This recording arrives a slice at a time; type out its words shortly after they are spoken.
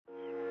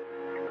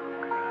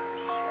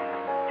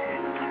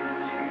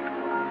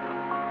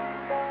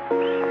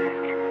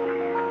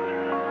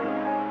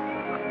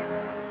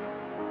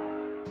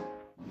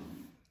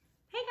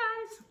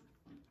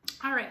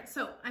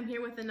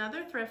with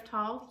another thrift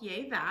haul.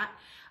 Yay that.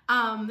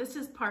 This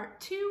is part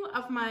 2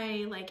 of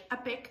my like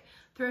epic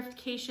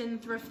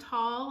Thriftcation thrift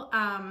haul.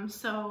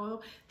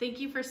 So thank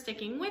you for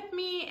sticking with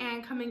me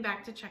and coming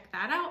back to check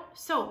that out.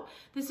 So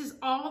this is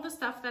all the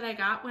stuff that I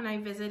got when I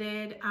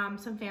visited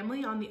some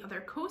family on the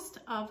other coast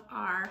of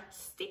our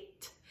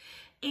state.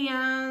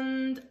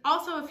 And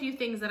also a few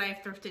things that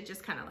I've thrifted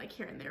just kind of like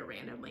here and there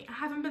randomly. I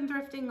haven't been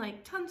thrifting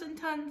like tons and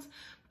tons,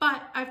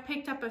 but I've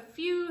picked up a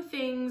few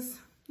things,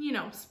 you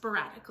know,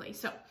 sporadically.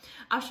 So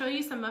I'll show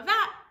you some of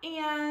that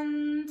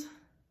and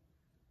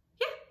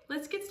yeah,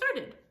 let's get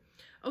started.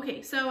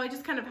 Okay, so I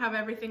just kind of have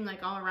everything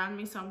like all around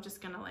me, so I'm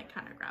just gonna like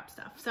kind of grab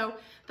stuff. So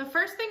the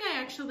first thing I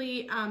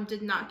actually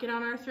did not get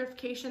on our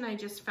Thriftcation. I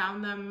just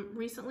found them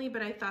recently,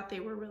 but I thought they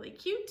were really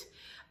cute.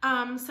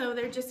 So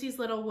they're just these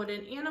little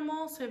wooden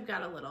animals. So I've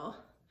got a little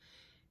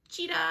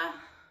cheetah,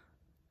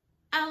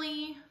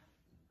 Ellie,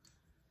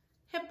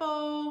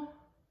 hippo,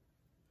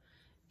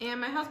 and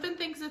my husband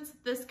thinks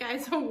this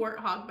guy's a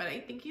warthog, but I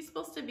think he's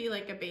supposed to be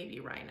like a baby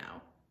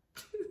rhino.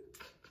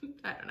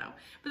 I don't know,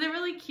 but they're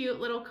really cute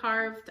little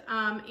carved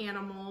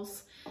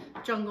animals,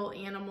 jungle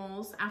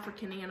animals,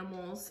 African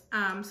animals.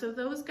 So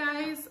those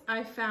guys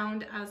I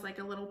found as like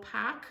a little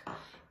pack,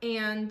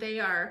 and they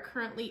are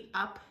currently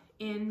up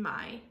in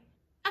my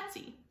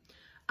Etsy.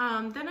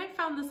 Then I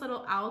found this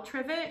little owl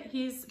trivet.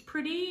 He's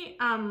pretty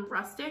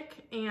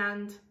rustic,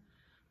 and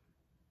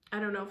I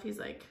don't know if he's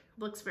like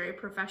looks very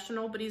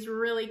professional, but he's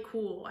really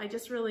cool. I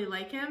just really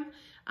like him.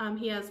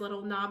 He has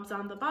little knobs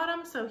on the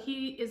bottom, so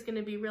he is going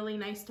to be really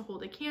nice to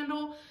hold a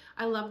candle.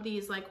 I love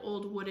these like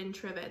old wooden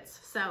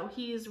trivets, so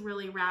he's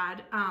really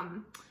rad.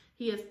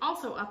 He is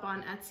also up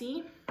on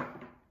Etsy.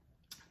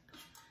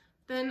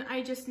 Then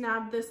I just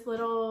nabbed this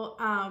little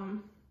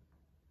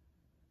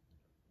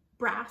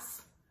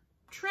brass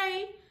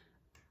tray.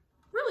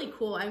 Really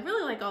cool. I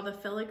really like all the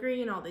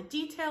filigree and all the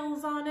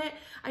details on it.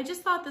 I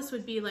just thought this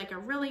would be like a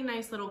really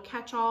nice little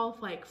catch-all,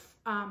 like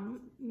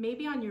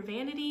maybe on your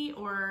vanity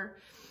or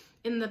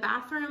in the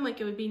bathroom. Like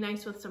it would be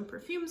nice with some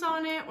perfumes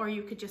on it, or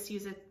you could just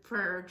use it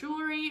for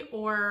jewelry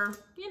or,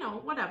 you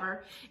know,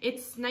 whatever.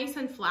 It's nice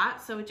and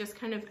flat, so it just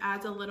kind of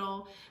adds a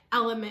little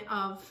element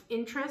of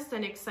interest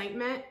and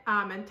excitement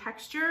and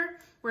texture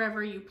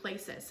wherever you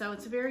place it. So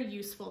it's very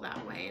useful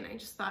that way, and I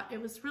just thought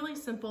it was really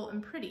simple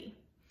and pretty.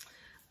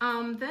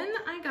 Then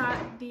I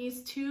got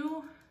these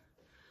two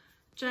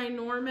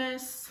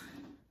ginormous,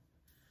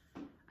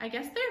 I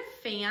guess they're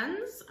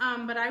fans,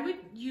 but I would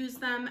use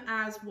them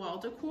as wall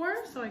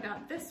decor. So I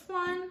got this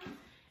one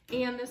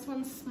and this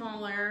one's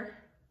smaller,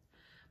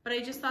 but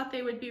I just thought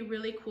they would be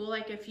really cool.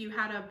 Like if you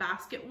had a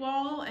basket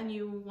wall and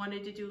you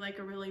wanted to do like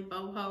a really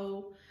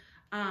boho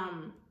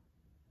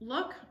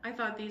look, I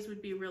thought these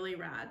would be really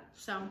rad.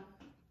 So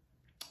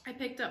I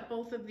picked up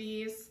both of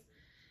these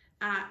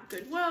at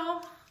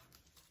Goodwill.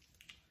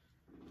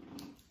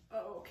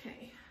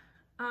 Okay.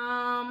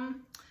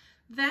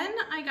 Then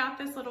I got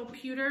this little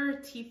pewter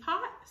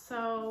teapot.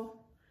 So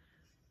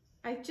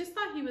I just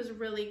thought he was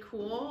really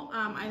cool.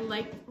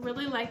 I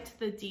really liked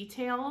the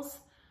details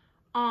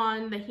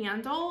on the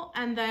handle,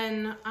 and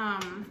then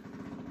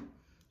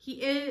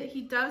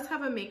he does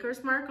have a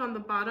maker's mark on the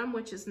bottom,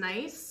 which is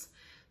nice.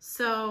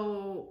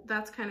 So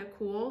that's kind of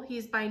cool.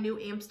 He's by New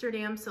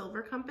Amsterdam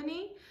Silver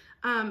Company,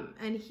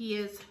 and he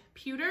is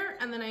pewter.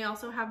 And then I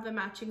also have the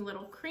matching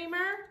little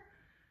creamer,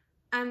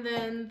 and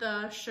then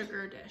the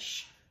sugar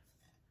dish.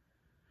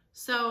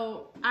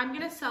 So I'm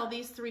gonna sell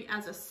these 3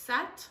 as a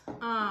set.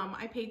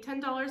 I paid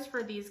 $10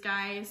 for these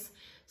guys,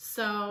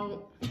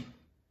 so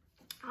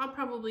I'll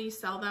probably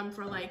sell them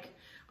for like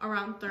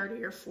around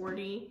 30 or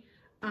 40.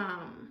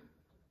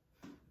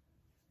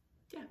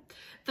 Yeah,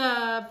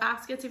 the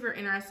baskets, if you're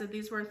interested,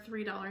 these were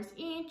 $3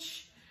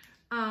 each.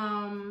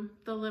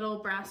 The little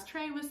brass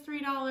tray was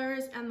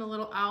 $3, and the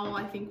little owl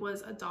I think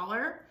was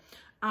 $1.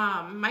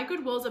 My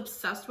Goodwill's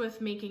obsessed with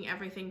making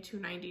everything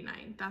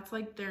 $2.99. That's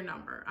like their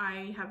number.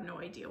 I have no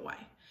idea why.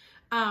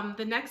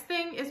 The next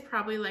thing is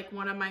probably like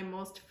one of my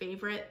most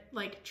favorite,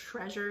 like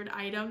treasured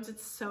items.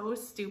 It's so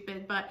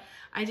stupid, but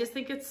I just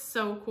think it's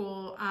so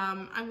cool.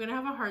 I'm gonna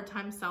have a hard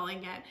time selling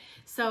it.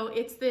 So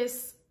it's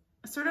this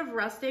sort of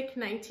rustic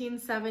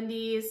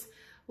 1970s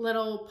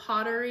little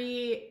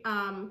pottery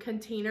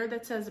container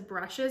that says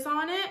brushes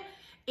on it.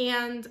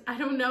 And I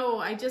don't know,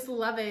 I just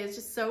love it. It's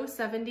just so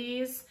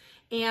 70s.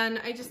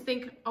 And I just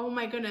think, oh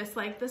my goodness,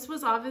 like this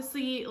was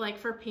obviously like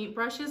for paint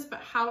brushes, but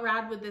how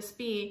rad would this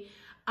be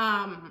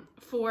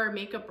for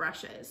makeup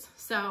brushes?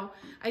 So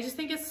I just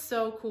think it's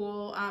so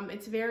cool.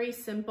 It's very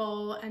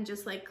simple and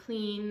just like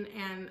clean,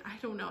 and I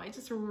don't know, I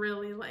just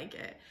really like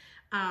it.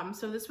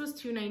 So this was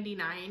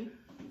 $2.99.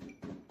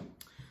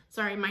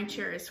 Sorry, my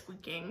chair is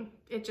squeaking.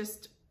 It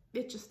just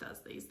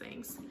does these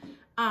things.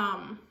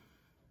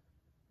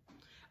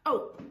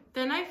 Oh,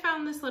 then I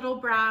found this little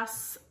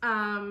brass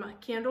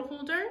candle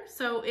holder.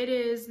 So it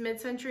is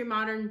mid-century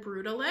modern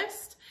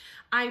brutalist.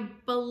 I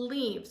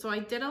believe, so I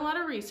did a lot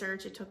of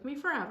research. It took me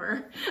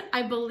forever.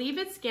 I believe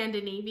it's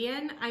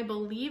Scandinavian. I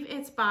believe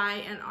it's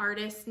by an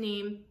artist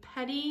named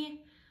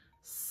Petty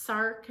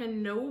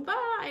Sarkanova.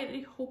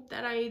 I hope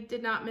that I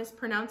did not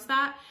mispronounce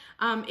that.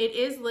 It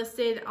is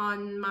listed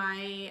on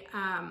my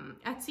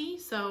Etsy,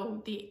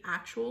 so the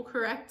actual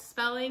correct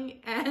spelling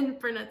and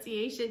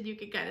pronunciation, you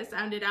can kind of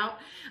sound it out,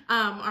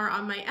 are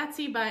on my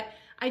Etsy, but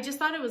I just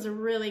thought it was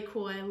really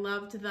cool. I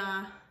loved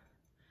the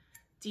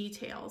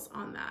details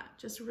on that.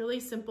 Just really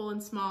simple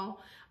and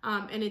small,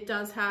 and it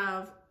does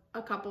have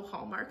a couple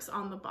hallmarks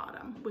on the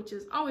bottom, which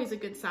is always a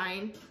good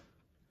sign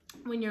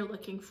when you're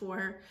looking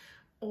for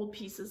old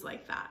pieces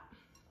like that.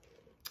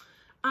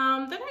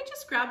 Then I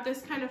just grabbed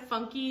this kind of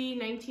funky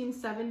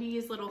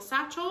 1970s little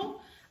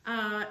satchel.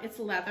 It's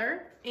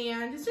leather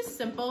and it's just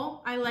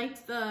simple. I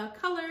liked the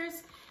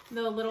colors.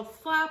 The little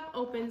flap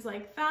opens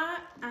like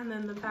that and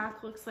then the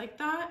back looks like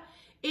that.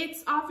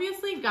 It's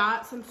obviously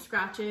got some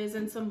scratches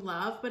and some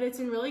love, but it's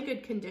in really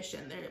good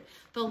condition.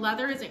 The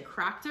leather isn't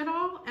cracked at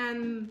all,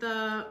 and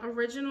the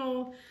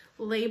original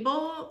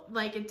label,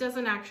 like, it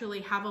doesn't actually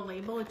have a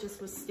label, it just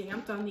was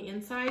stamped on the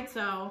inside,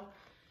 so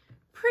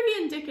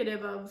pretty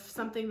indicative of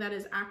something that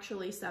is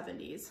actually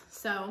 70s.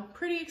 So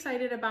pretty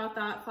excited about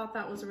that. Thought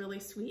that was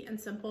really sweet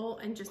and simple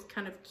and just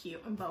kind of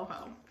cute and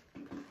boho.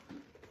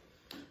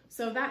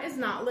 So that is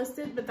not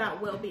listed, but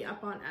that will be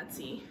up on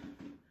Etsy.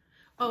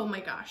 Oh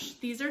my gosh,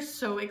 these are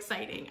so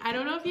exciting. I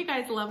don't know if you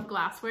guys love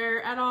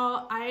glassware at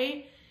all.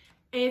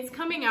 It's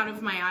coming out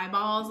of my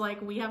eyeballs.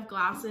 Like, we have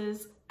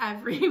glasses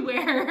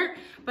everywhere,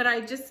 but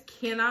I just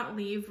cannot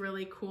leave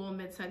really cool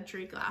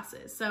mid-century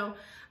glasses. So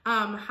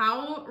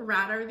how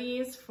rad are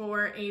these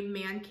for a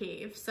man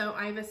cave? So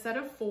I have a set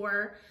of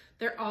 4.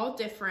 They're all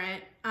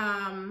different.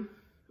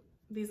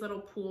 These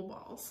little pool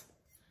balls.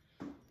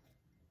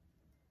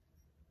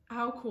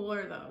 How cool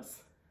are those?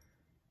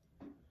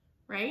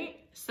 Right?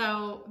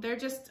 So they're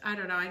just, I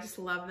don't know, I just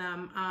love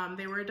them.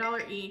 They were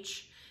 $1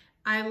 each.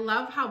 I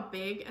love how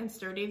big and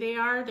sturdy they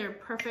are. They're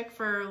perfect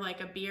for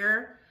like a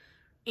beer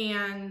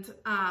and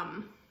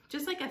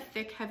just like a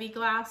thick, heavy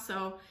glass,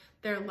 so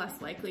they're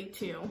less likely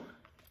to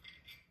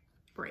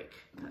break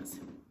because,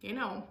 you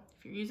know,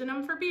 if you're using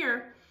them for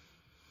beer,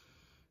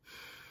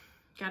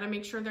 gotta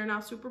make sure they're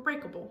not super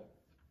breakable.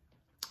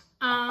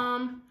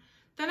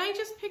 Then I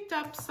just picked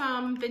up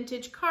some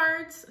vintage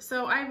cards.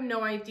 So I have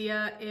no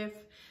idea if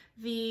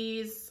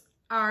these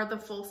are the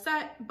full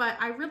set, but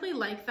I really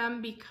like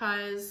them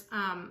because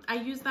I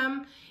use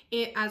them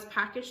as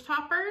package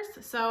toppers.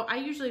 So I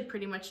usually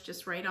pretty much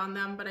just write on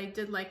them, but I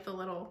did like the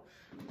little,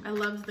 I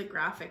loved the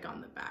graphic on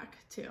the back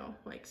too,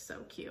 like so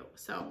cute.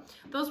 So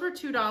those were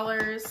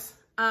 $2.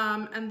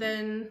 And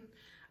then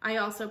I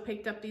also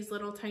picked up these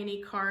little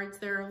tiny cards.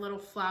 They're little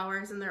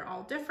flowers and they're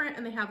all different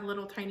and they have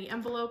little tiny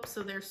envelopes.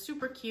 So they're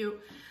super cute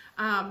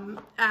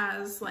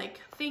as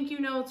like thank you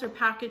notes or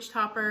package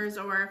toppers,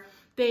 or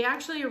they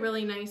actually are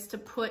really nice to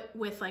put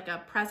with like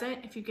a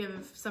present if you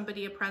give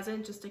somebody a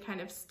present, just to kind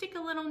of stick a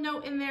little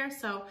note in there.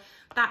 So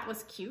that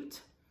was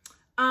cute.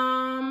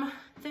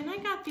 Then I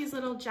got these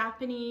little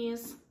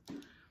Japanese,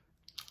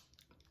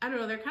 I don't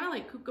know, they're kind of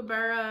like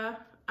kookaburra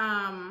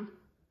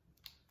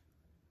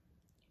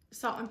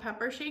salt and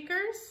pepper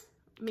shakers,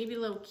 maybe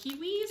little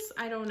kiwis,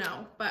 I don't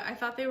know, but I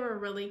thought they were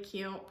really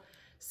cute.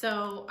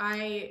 So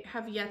I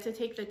have yet to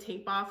take the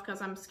tape off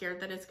because I'm scared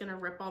that it's gonna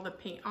rip all the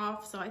paint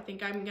off. So I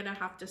think I'm gonna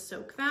have to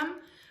soak them.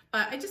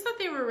 But I just thought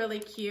they were really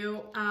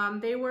cute.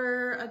 They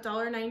were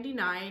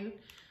 $1.99.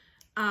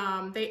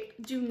 They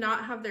do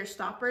not have their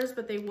stoppers,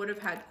 but they would have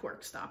had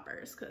cork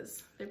stoppers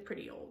because they're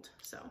pretty old.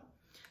 So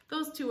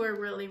those two are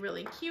really,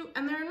 really cute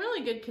and they're in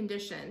really good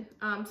condition.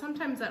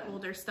 Sometimes that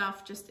older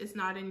stuff just is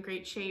not in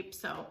great shape.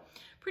 So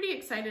pretty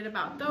excited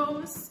about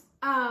those.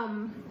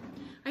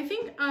 I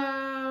think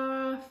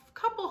a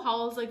couple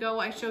hauls ago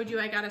I showed you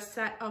I got a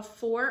set of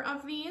 4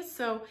 of these.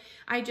 So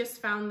I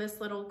just found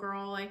this little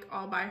girl like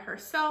all by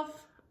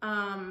herself.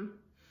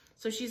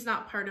 So she's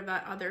not part of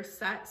that other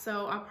set.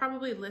 So I'll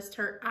probably list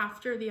her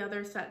after the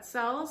other set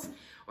sells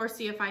or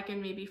see if I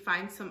can maybe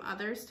find some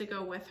others to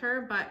go with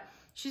her. But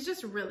she's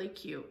just really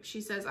cute.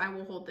 She says, I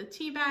will hold the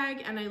tea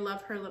bag, and I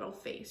love her little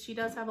face. She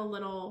does have a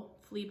little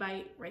flea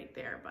bite right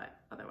there, but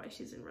otherwise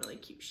she's in really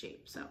cute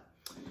shape. So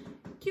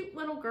cute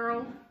little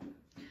girl.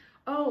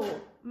 Oh,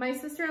 my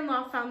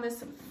sister-in-law found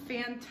this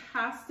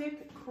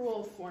fantastic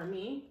crewel for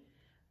me.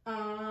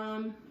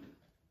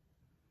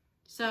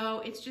 So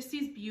it's just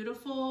these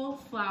beautiful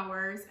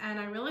flowers, and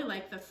I really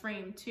like the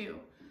frame too.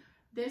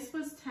 This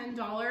was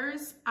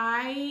 $10.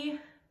 I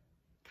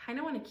kind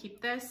of want to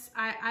keep this.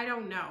 I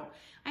don't know.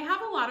 I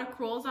have a lot of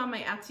crewels on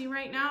my Etsy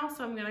right now,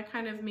 so I'm going to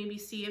kind of maybe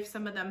see if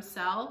some of them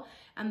sell,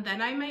 and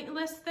then I might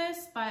list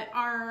this. But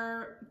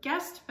our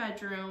guest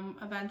bedroom,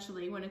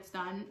 eventually when it's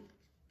done,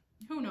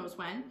 who knows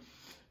when,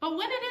 but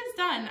when it is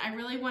done, I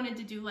really wanted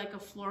to do like a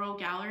floral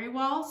gallery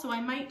wall, so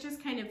I might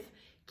just kind of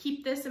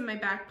keep this in my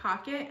back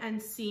pocket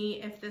and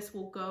see if this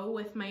will go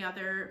with my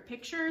other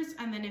pictures.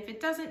 And then if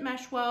it doesn't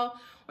mesh well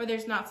or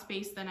there's not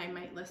space, then I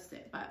might list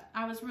it. But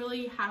I was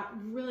really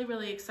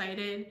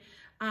excited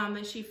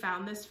that she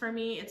found this for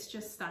me. It's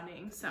just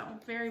stunning. So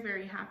very,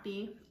 very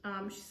happy.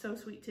 She's so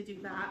sweet to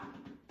do that.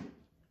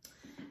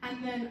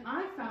 And then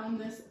I found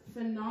this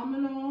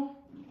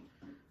phenomenal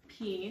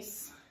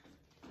piece.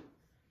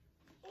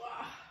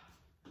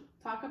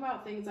 Talk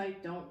about things I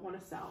don't want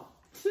to sell.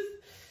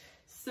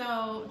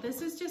 So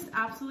this is just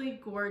absolutely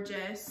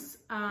gorgeous.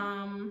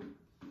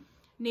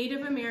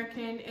 Native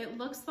American. It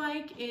looks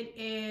like it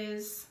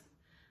is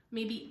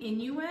maybe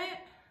Inuit.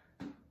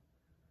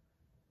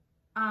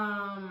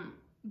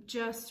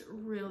 Just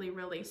really,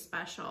 really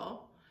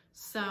special.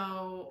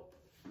 So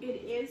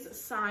it is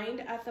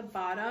signed at the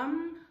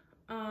bottom.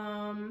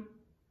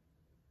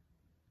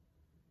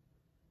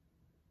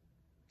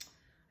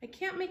 I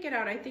can't make it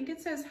out. I think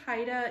it says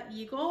Haida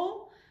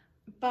Eagle,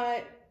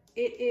 but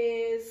it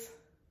is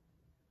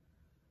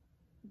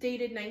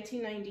dated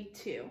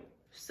 1992.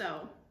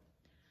 So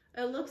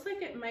it looks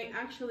like it might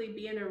actually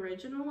be an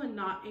original and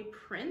not a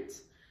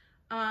print.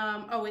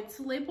 Oh, it's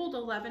labeled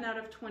 11 out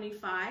of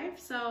 25.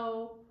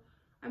 So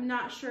I'm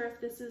not sure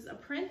if this is a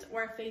print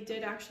or if they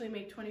did actually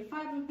make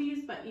 25 of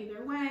these, but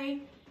either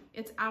way,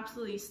 it's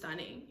absolutely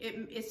stunning.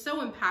 It's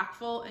so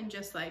impactful and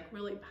just like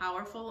really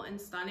powerful and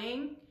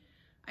stunning.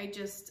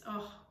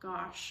 Oh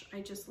gosh, I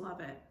just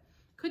love it.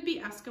 Could be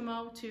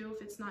Eskimo too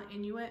if it's not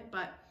Inuit,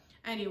 but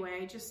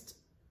anyway, just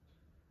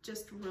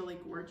really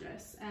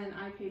gorgeous. And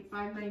I paid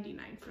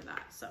 $5.99 for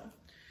that, so.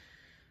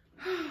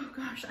 Oh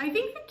gosh, I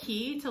think the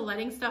key to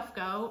letting stuff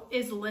go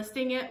is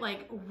listing it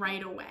like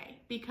right away,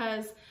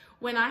 because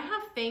when I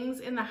have things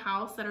in the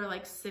house that are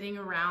like sitting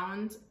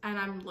around and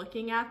I'm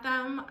looking at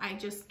them, I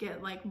just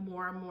get like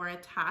more and more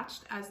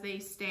attached as they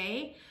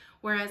stay.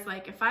 Whereas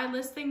like if I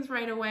list things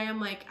right away, I'm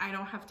like, I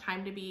don't have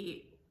time to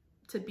be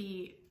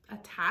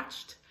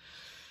attached.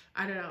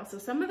 I don't know. So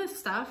some of the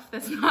stuff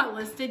that's not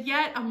listed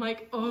yet, I'm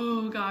like,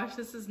 oh gosh,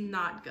 this is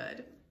not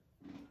good.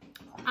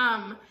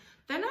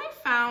 Then I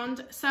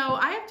found, so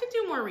I have to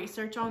do more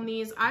research on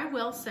these. I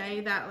will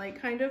say that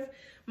like kind of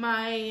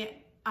my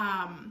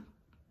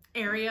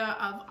area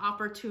of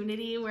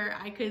opportunity where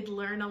I could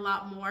learn a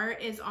lot more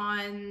is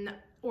on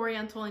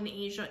Oriental and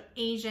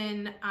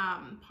Asian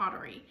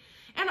pottery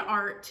and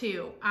art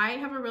too. I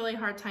have a really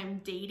hard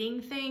time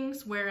dating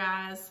things,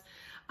 whereas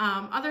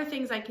other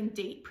things I can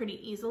date pretty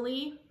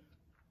easily,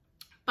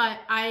 but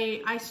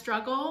I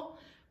struggle.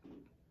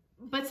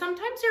 But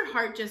sometimes your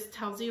heart just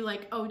tells you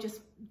like, oh,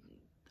 just,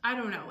 I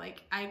don't know,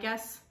 like, I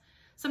guess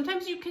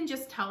sometimes you can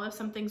just tell if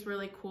something's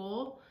really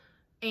cool,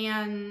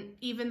 and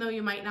even though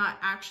you might not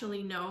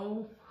actually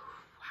know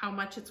how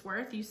much it's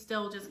worth, you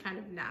still just kind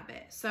of nab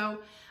it. So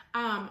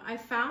I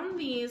found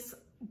these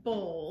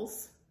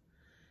bowls.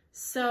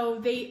 So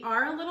they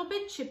are a little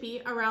bit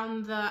chippy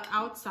around the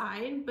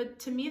outside, but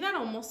to me that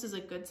almost is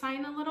a good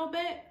sign a little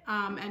bit,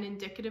 and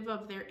indicative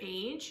of their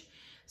age.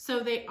 So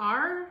they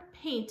are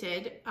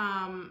painted.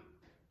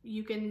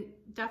 You can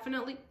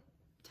definitely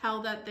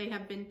tell that they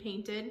have been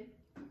painted.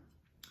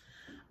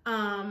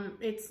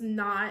 It's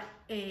not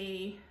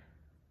a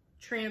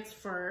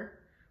transfer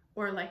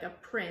or like a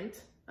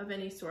print of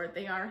any sort.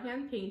 They are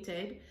hand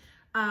painted.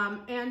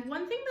 And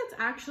one thing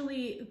that's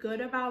actually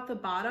good about the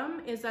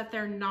bottom is that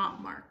they're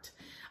not marked.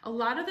 A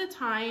lot of the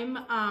time,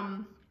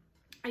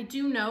 I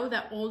do know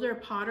that older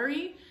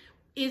pottery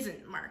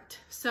isn't marked.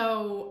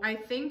 So I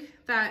think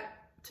that,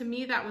 to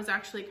me, that was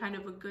actually kind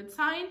of a good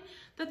sign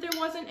that there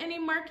wasn't any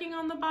marking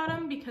on the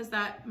bottom, because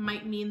that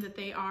might mean that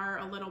they are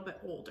a little bit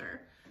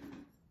older.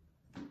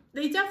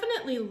 They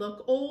definitely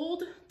look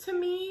old to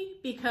me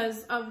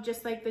because of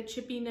just like the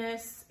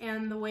chippiness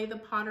and the way the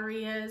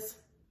pottery is,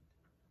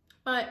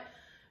 but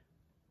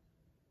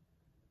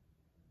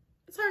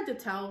it's hard to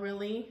tell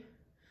really.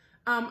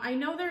 I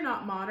know they're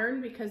not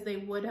modern because they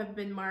would have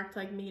been marked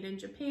like made in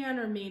Japan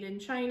or made in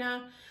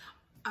China.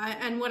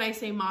 And when I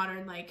say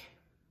modern, like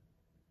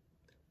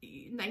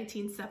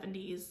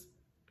 1970s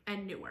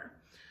and newer.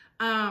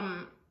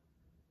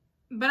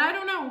 But I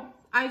don't know.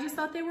 I just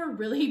thought they were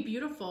really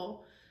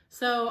beautiful.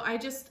 So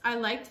I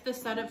liked the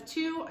set of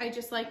two. I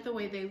just liked the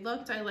way they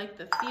looked. I liked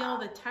the feel,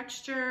 the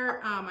texture.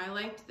 I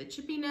liked the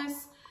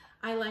chippiness.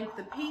 I liked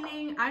the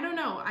painting. I don't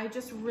know. I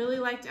just really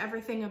liked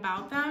everything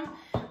about them.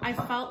 I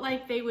felt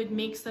like they would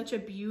make such a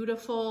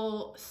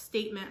beautiful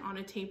statement on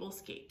a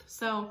tablescape.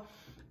 So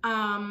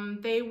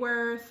they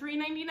were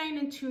 $3.99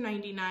 and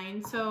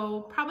 $2.99.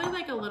 So probably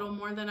like a little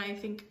more than I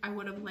think I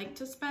would have liked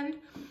to spend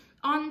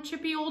on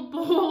chippy old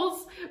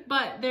bowls,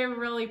 but they're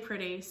really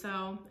pretty.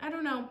 So I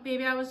don't know,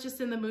 maybe I was just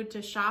in the mood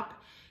to shop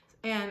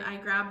and I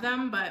grabbed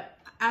them, but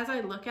as I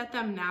look at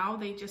them now,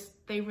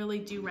 they really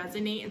do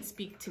resonate and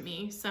speak to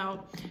me.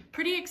 So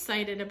pretty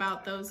excited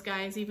about those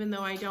guys, even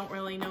though I don't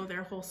really know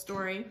their whole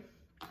story.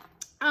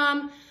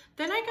 Then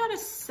I got a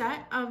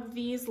set of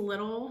these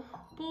little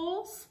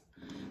bowls.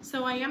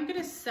 So I am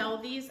gonna sell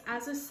these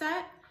as a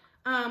set.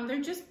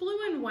 They're just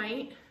blue and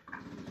white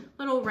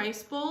little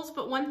rice bowls,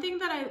 but one thing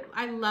that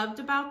I loved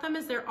about them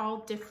is they're all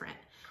different.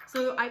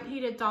 So I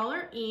paid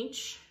 $1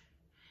 each,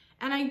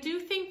 and I do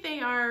think they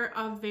are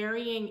of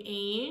varying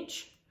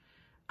age.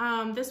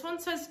 This one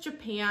says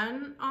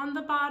Japan on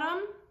the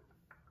bottom.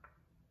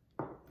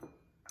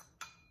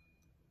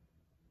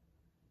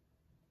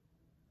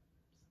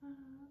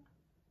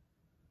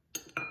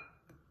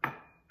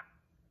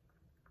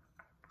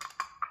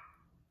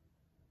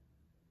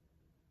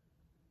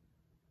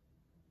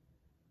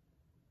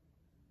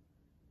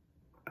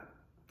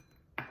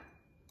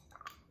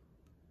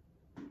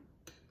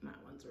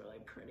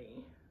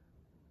 pretty.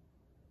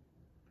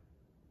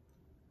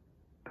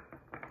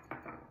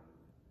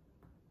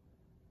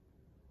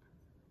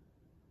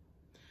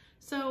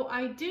 So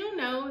I do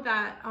know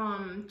that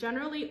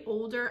generally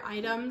older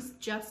items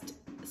just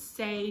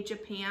say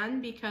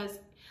Japan, because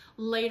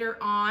later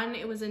on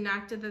it was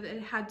enacted that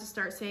it had to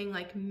start saying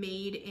like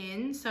made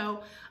in.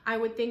 So I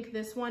would think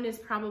this one is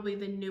probably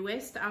the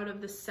newest out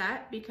of the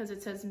set because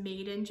it says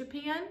made in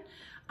Japan.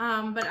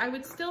 But I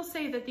would still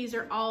say that these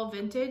are all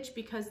vintage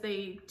because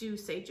they do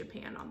say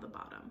Japan on the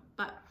bottom.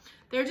 But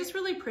they're just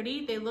really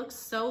pretty. They look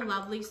so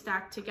lovely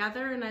stacked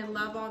together, and I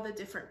love all the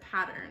different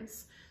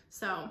patterns.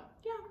 So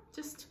yeah,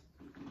 just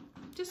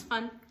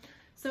fun.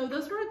 So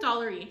those were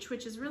 $1 each,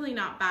 which is really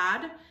not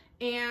bad.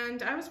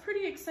 And I was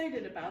pretty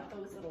excited about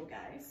those little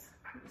guys.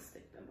 Let me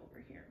stick them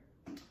over here.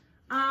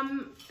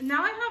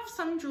 Now I have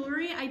some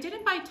jewelry. I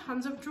didn't buy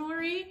tons of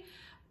jewelry.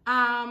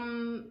 I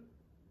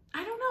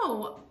don't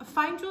know.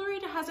 Fine jewelry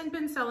hasn't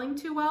been selling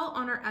too well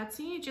on our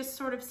Etsy. It just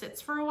sort of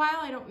sits for a while.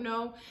 I don't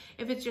know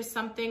if it's just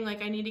something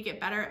like I need to get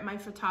better at my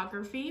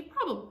photography.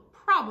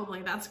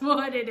 Probably that's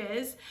what it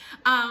is.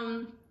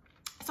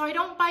 So I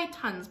don't buy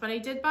tons, but I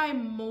did buy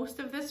most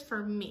of this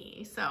for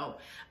me. So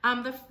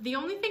the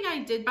only thing I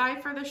did buy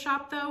for the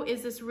shop though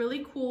is this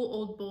really cool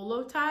old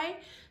bolo tie.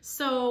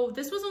 So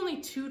this was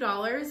only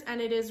 $2, and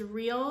it is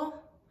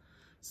real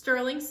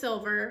sterling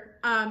silver,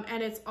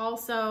 and it's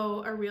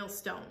also a real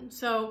stone.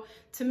 So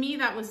to me,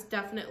 that was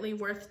definitely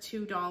worth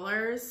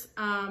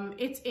 $2.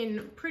 It's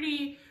in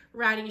pretty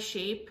ratty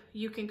shape.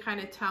 You can kind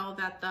of tell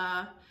that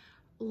the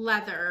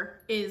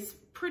leather is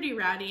pretty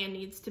ratty and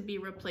needs to be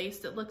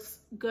replaced. It looks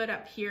good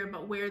up here,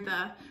 but where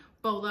the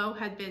bolo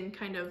had been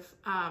kind of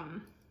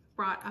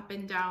brought up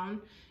and down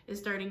is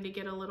starting to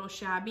get a little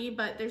shabby,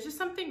 but there's just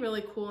something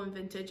really cool and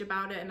vintage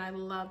about it, and I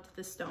loved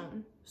the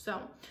stone. So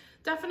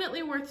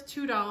definitely worth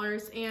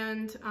 $2,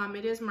 and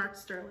it is marked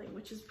sterling,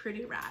 which is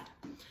pretty rad.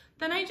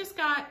 Then I just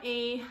got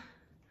a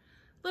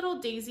little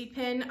daisy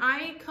pin.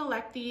 I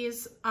collect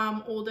these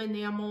old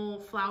enamel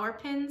flower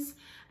pins,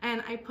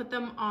 and I put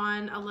them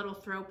on a little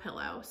throw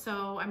pillow.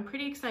 So I'm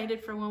pretty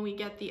excited for when we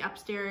get the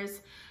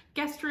upstairs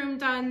guest room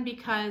done,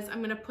 because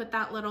I'm gonna put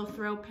that little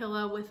throw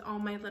pillow with all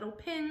my little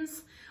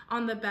pins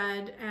on the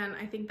bed, and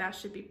I think that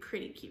should be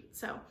pretty cute.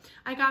 So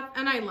I got,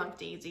 and I love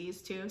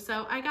daisies too.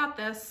 So I got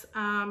this,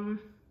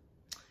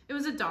 it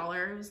was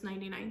 $1, it was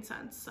 99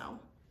 cents, so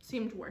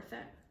seemed worth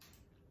it.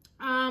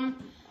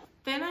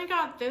 Then I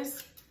got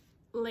this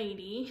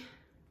lady.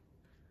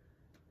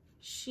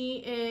 She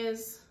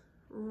is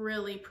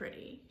really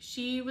pretty.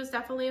 She was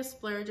definitely a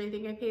splurge. I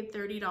think I paid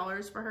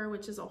 $30 for her,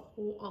 which is a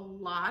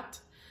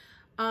lot.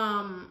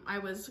 I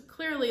was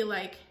clearly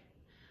like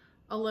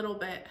a little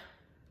bit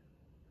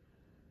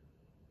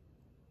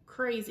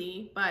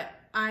crazy, but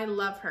I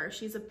love her.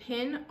 She's a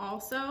pin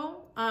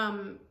also,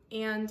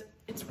 and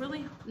it's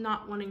really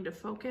not wanting to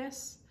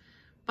focus,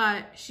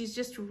 but she's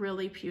just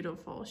really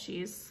beautiful.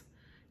 She's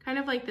kind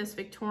of like this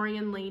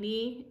Victorian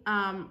lady.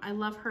 I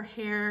love her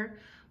hair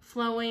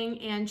flowing,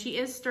 and she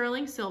is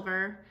sterling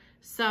silver,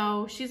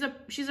 so she's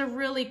a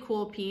really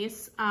cool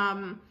piece.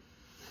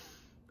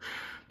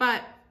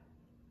 But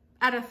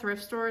at a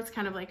thrift store, it's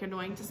kind of like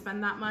annoying to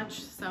spend that much,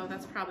 so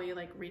that's probably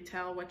like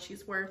retail what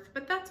she's worth,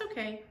 but that's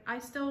okay. I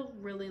still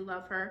really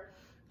love her,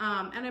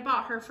 and I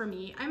bought her for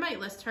me. I might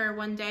list her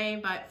one day,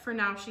 but for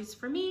now she's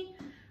for me.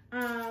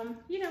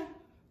 You know,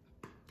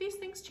 these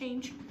things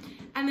change.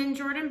 And then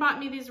Jordan bought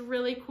me these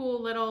really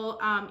cool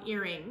little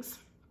earrings.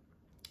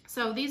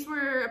 So these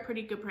were a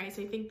pretty good price.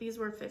 I think these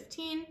were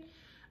 $15.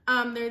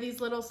 They're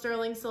these little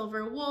sterling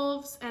silver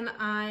wolves, and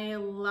I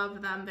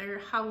love them. They're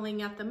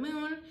howling at the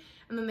moon,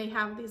 and then they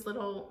have these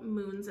little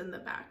moons in the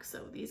back. So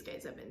these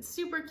guys have been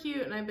super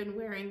cute, and I've been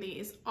wearing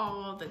these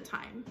all the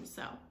time.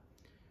 So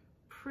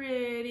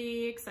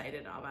pretty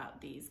excited about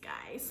these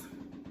guys.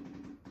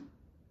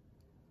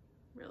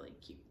 Really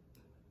cute.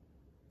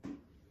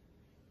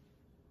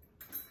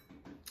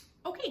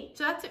 Okay,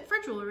 so that's it for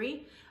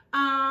jewelry.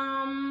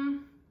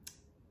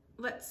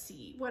 Let's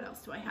see, what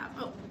else do I have?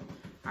 Oh,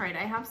 all right,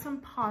 I have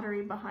some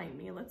pottery behind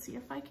me. Let's see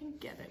if I can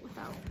get it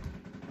without,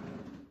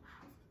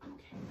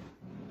 okay.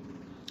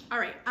 All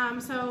right,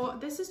 so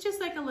this is just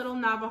like a little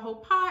Navajo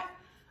pot.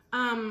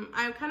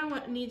 I kind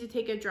of need to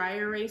take a dry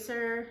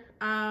eraser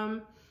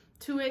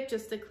to it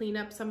just to clean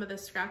up some of the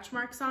scratch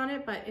marks on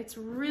it, but it's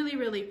really,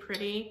 really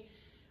pretty.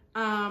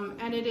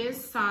 And it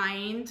is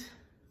signed.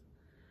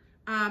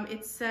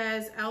 It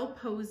says El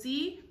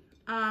Posey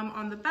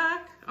on the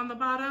back, on the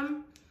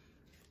bottom.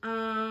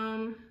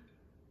 And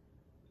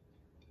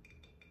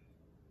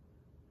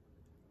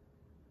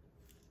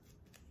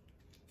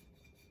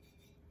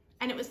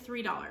it was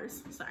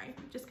 $3. Sorry,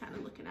 just kind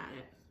of looking at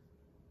it.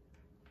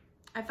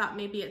 I thought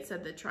maybe it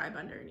said the tribe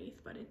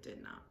underneath, but it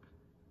did not.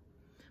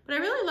 But I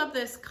really love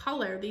this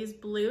color. These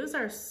blues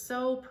are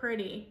so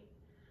pretty.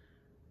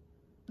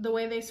 The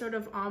way they sort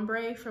of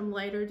ombre from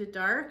lighter to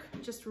dark,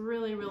 just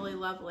really, really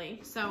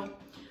lovely. So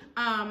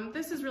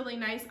This is really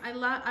nice. I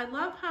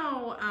love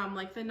how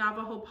like the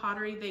Navajo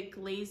pottery, they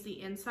glaze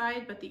the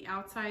inside, but the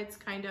outside's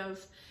kind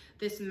of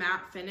this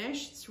matte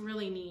finish. It's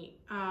really neat.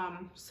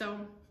 So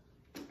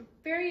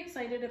very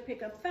excited to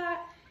pick up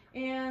that.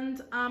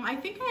 And I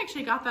think I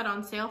actually got that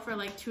on sale for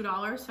like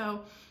 $2,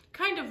 so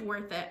kind of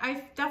worth it.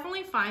 I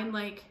definitely find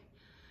like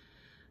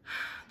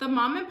the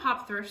mom and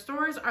pop thrift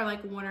stores are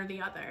like one or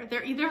the other.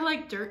 They're either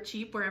like dirt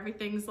cheap where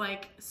everything's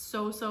like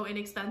so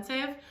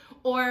inexpensive,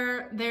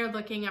 or they're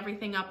looking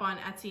everything up on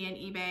Etsy and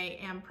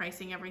eBay and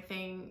pricing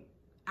everything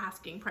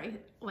asking price,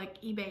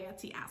 like eBay,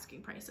 Etsy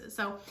asking prices.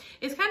 So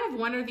it's kind of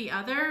one or the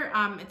other.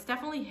 It's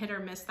definitely hit or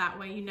miss that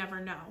way. You never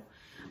know.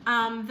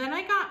 Then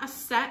I got a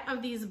set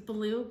of these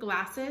blue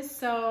glasses.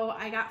 So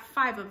I got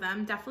 5 of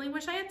them. Definitely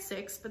wish I had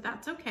 6, but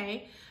that's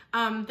okay.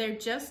 They're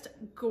just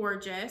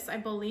gorgeous. I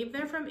believe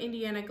they're from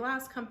Indiana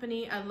Glass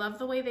Company. I love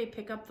the way they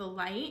pick up the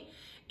light.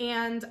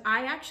 And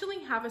I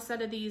actually have a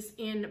set of these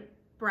in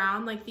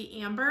brown, like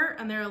the amber,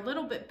 and they're a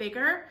little bit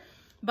bigger,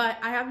 but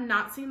I have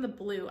not seen the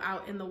blue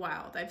out in the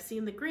wild. I've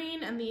seen the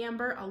green and the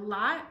amber a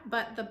lot,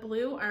 but the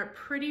blue are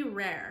pretty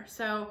rare.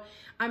 So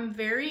I'm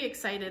very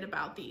excited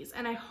about these,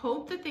 and I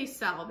hope that they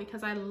sell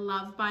because I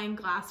love buying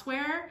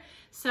glassware.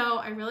 So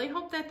I really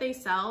hope that they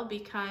sell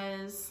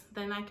because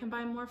then I can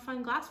buy more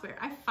fun glassware.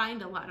 I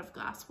find a lot of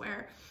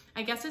glassware.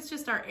 I guess it's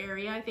just our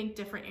area. I think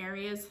different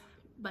areas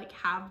like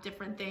have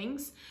different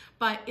things,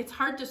 but it's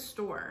hard to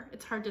store.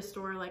 It's hard to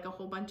store like a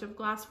whole bunch of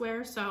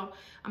glassware. So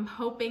I'm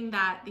hoping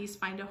that these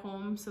find a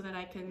home so that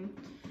I can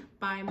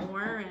buy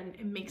more and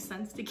it makes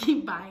sense to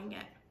keep buying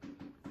it.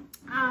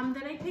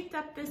 Then I picked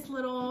up this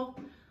little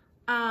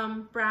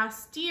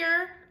brass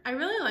deer. I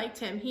really liked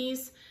him.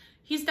 He's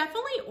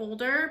definitely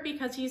older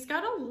because he's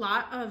got a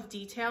lot of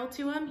detail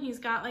to him. He's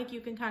got like, you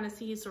can kind of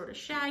see he's sort of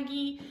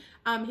shaggy.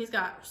 He's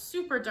got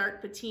super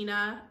dark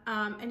patina,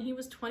 and he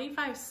was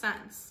 25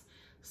 cents.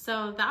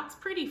 So that's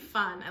pretty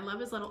fun. I love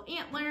his little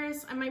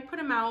antlers. I might put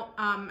him out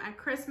at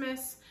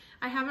Christmas.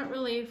 I haven't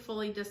really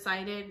fully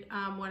decided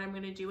what I'm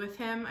gonna do with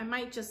him. I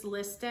might just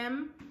list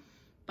him,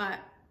 but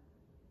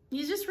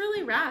he's just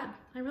really rad.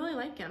 I really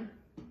like him.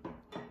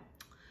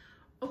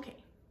 Okay.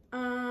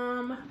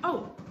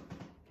 Oh,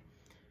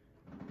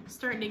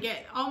 starting to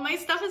get, all my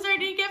stuff is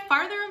starting to get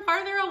farther and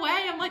farther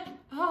away. I'm like,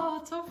 oh,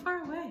 it's so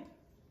far away.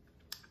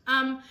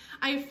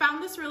 I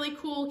found this really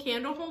cool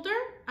candle holder.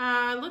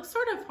 It looks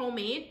sort of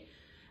homemade.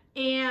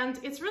 And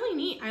it's really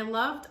neat. I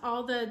loved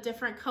all the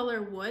different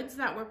color woods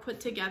that were put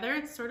together.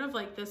 It's sort of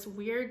like this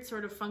weird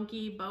sort of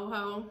funky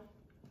boho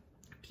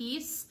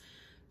piece.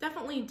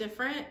 Definitely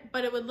different,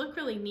 but it would look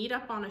really neat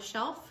up on a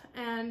shelf.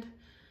 And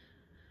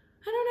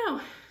I don't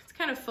know, it's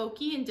kind of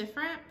folky and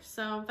different.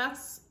 So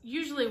that's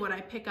usually what I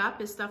pick up,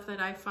 is stuff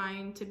that I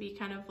find to be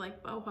kind of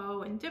like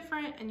boho and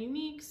different and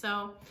unique.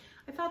 So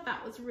I thought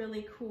that was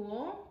really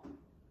cool.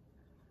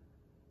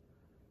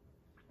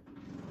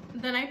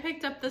 Then I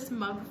picked up this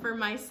mug for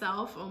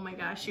myself. Oh my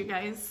gosh, you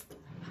guys,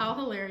 how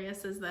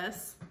hilarious is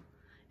this?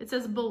 It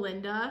says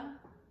Belinda.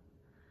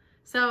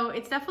 So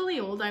it's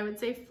definitely old, I would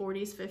say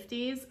 40s,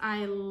 50s.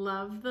 I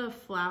love the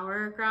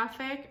flower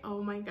graphic.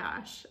 Oh my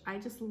gosh, I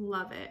just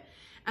love it.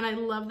 And I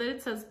love that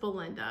it says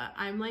Belinda.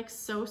 I'm like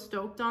so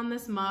stoked on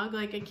this mug.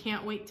 Like I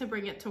can't wait to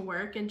bring it to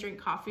work and drink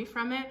coffee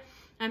from it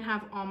and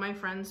have all my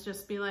friends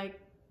just be like,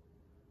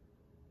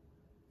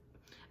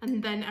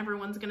 and then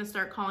everyone's gonna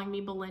start calling me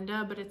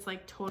Belinda, but it's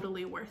like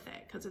totally worth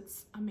it because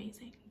it's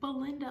amazing.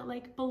 Belinda,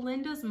 like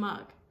Belinda's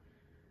mug.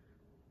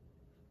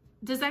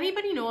 Does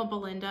anybody know a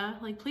Belinda?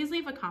 Like, please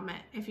leave a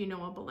comment if you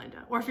know a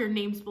Belinda, or if your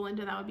name's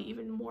Belinda, that would be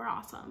even more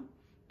awesome.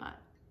 But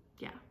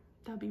yeah,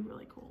 that'd be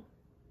really cool.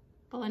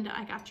 Belinda,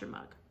 I got your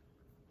mug.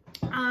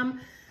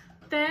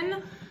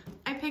 Then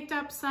I picked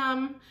up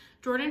some,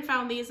 Jordan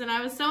found these and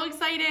I was so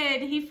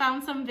excited. He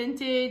found some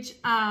vintage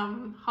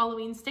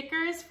Halloween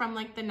stickers from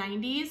like the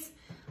 90s.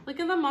 Look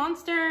at the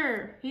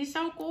monster. He's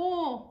so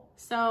cool.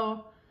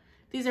 So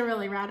these are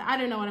really rad. I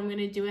don't know what I'm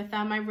gonna do with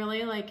them. I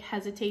really like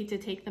hesitate to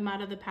take them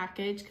out of the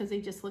package because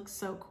they just look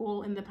so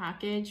cool in the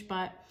package,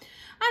 but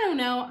I don't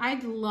know. I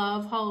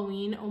love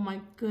Halloween. Oh my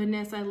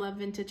goodness, I love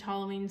vintage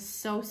Halloween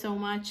so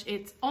much.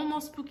 It's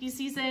almost spooky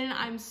season.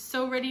 I'm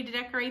so ready to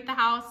decorate the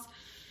house.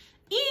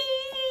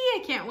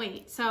 I can't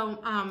wait. So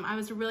I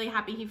was really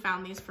happy he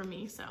found these for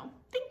me. So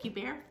thank you,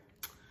 Bear.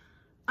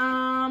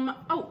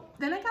 Oh,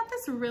 then I got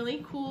this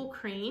really cool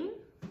crane.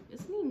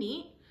 Isn't he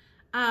neat?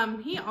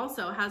 He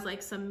also has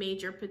like some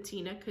major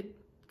patina. He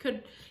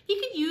could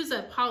use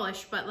a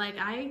polish, but like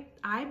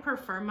I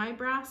prefer my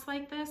brass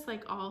like this,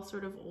 like all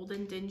sort of old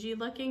and dingy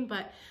looking,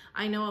 but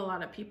I know a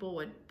lot of people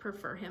would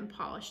prefer him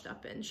polished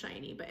up and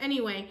shiny. But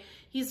anyway,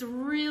 he's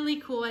really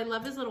cool. I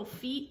love his little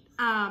feet.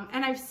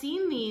 And I've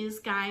seen these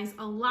guys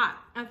a lot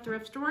at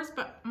thrift stores,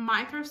 but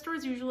my thrift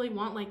stores usually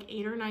want like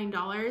 $8 or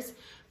 $9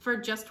 for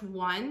just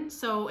one.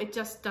 So it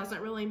just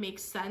doesn't really make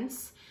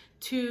sense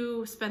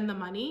to spend the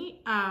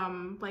money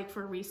like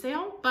for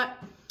resale. But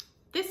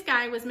this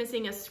guy was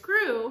missing a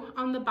screw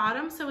on the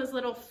bottom, so his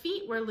little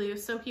feet were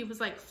loose, so he was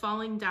like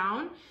falling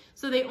down.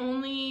 So they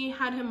only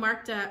had him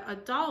marked at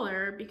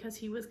 $1 because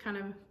he was kind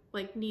of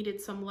like needed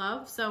some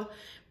love. So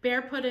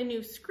Bear put a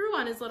new screw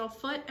on his little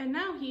foot and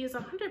now he is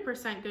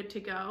 100% good to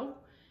go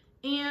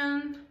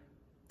and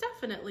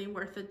definitely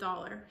worth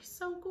 $1.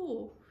 So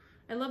cool.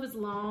 I love his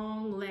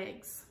long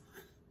legs.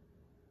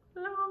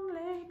 Long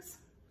legs.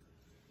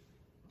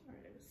 All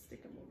right, let's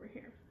stick him over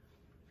here.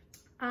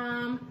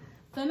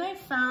 Then I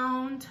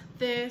found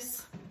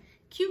this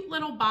cute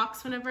little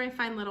box. Whenever I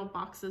find little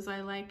boxes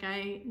I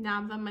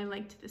nab them. I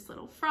liked this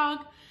little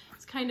frog.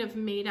 It's kind of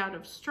made out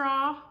of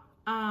straw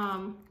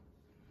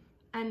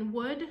and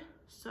wood,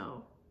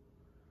 so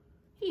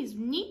he's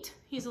neat.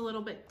 He's a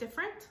little bit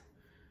different.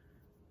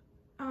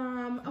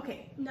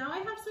 Okay, now I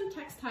have some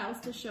textiles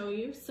to show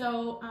you.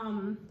 So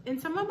in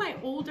some of my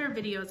older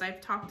videos, I've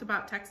talked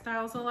about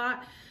textiles a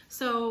lot.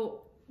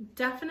 So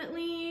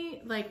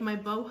definitely like my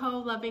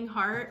boho loving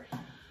heart,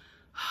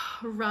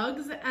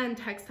 rugs and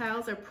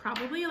textiles are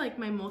probably like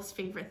my most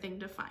favorite thing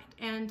to find.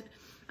 And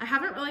I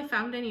haven't really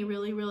found any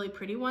really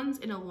pretty ones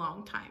in a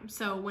long time.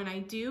 So when I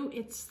do,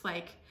 it's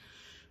like,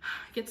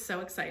 I get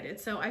so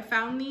excited. So I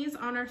found these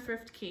on our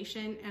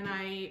Thriftcation and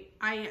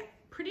I'm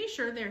pretty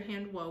sure they're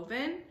hand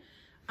woven.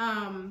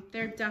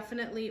 They're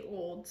definitely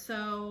old.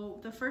 So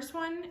the first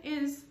one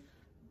is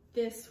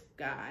this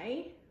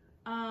guy.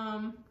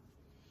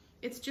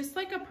 It's just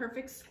like a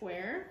perfect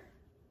square.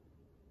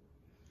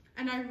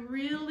 And I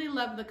really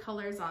love the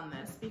colors on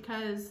this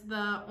because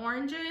the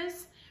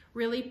oranges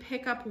really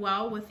pick up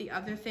well with the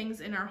other things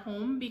in our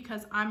home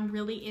because I'm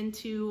really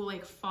into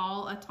like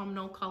fall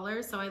autumnal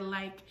colors. So I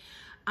like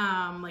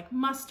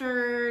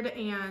mustard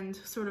and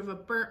sort of a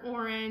burnt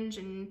orange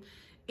and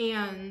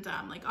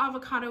like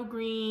avocado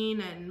green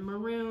and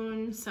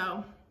maroon.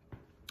 So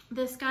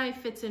this guy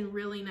fits in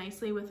really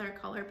nicely with our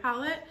color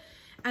palette.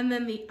 And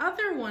then the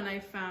other one I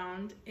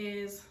found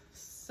is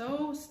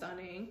so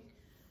stunning.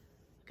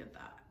 Look at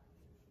that.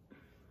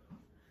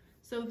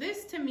 So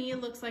this to me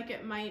looks like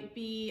it might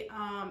be,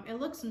 it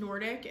looks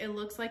Nordic. It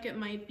looks like it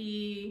might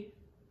be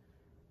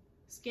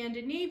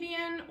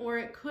Scandinavian, or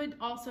it could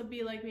also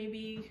be like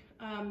maybe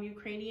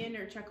Ukrainian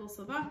or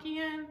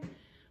Czechoslovakian,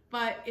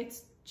 but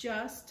it's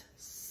just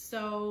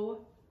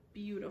so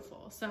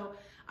beautiful. So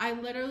I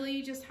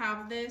literally just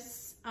have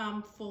this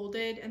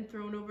folded and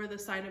thrown over the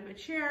side of a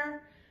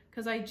chair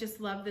because I just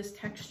love this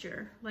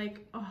texture.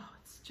 Like, oh,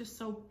 it's just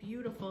so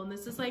beautiful. And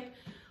this is like,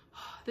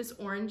 oh, this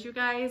orange, you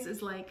guys,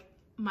 is like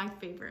my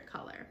favorite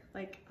color.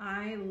 Like,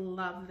 I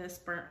love this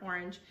burnt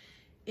orange.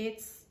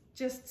 It's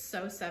just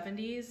so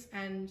 70s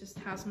and just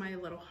has my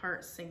little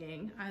heart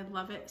singing. I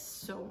love it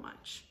so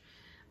much.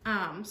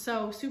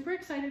 So super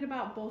excited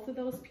about both of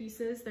those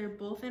pieces. They're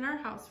both in our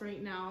house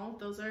right now.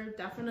 Those are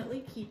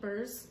definitely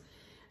keepers.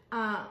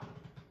 And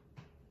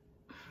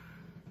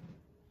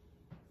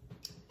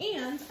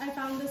I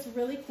found this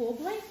really cool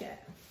blanket.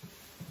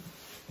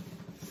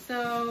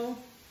 So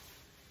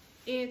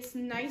it's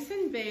nice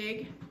and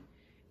big.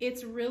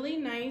 It's really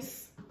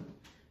nice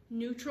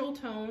neutral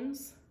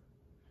tones.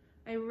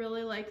 I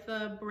really like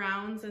the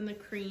browns and the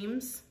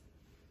creams.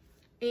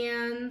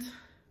 And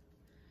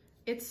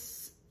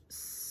it's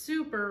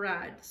super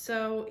red.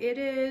 So it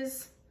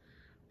is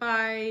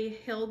by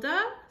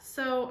Hilda.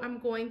 So I'm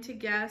going to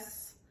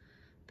guess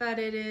that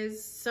it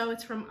is, so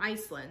it's from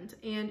Iceland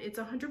and it's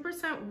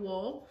 100%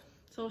 wool.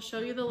 So I'll show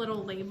you the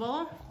little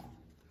label.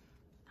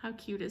 How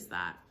cute is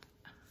that?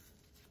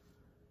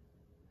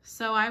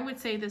 So I would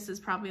say this is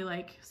probably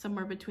like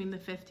somewhere between the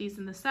 50s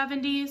and the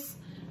 70s.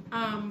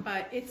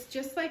 But it's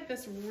just like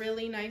this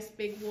really nice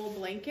big wool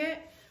blanket,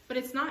 but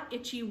it's not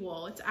itchy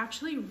wool. It's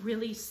actually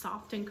really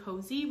soft and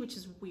cozy, which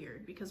is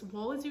weird because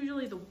wool is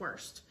usually the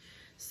worst.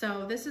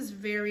 So this is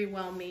very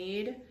well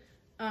made.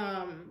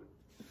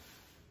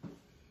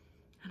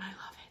 And I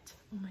love it.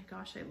 Oh my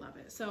gosh, I love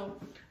it. So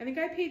I think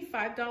I paid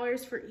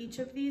 $5 for each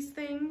of these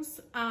things,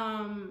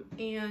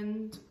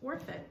 and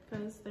worth it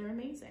because they're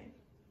amazing.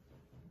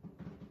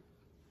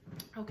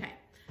 Okay.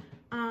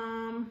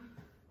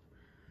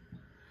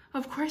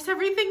 Of course,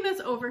 everything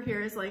that's over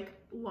here is like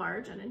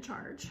large and in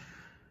charge.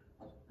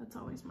 That's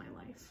always my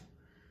life.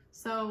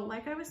 So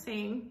like I was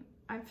saying,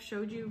 I've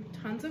showed you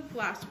tons of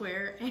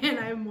glassware and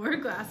I have more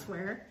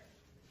glassware.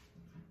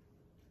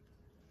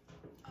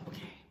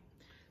 Okay.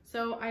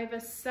 So I have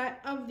a set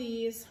of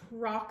these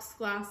rocks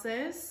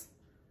glasses.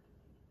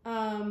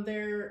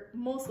 They're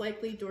most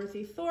likely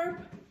Dorothy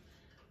Thorpe,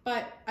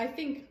 but I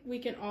think we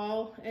can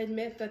all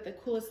admit that the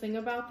coolest thing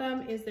about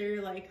them is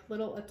their like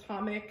little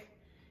atomic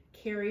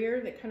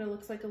carrier that kind of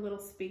looks like a little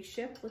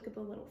spaceship. Look at the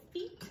little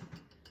feet.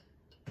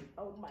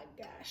 Oh my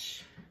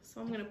gosh.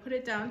 So I'm gonna put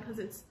it down because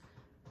it's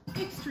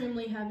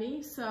extremely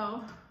heavy.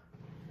 So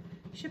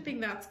shipping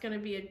that's gonna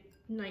be a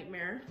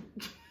nightmare.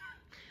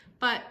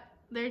 But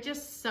they're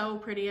just so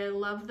pretty. I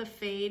love the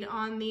fade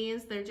on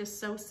these. They're just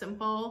so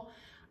simple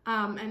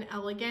and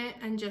elegant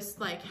and just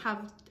like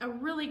have a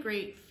really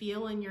great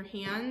feel in your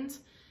hand.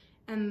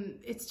 And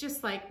it's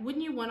just like,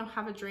 wouldn't you want to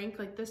have a drink?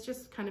 Like this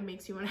just kind of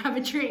makes you want to have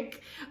a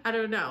drink. I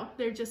don't know.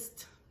 They're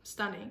just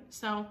stunning.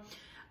 So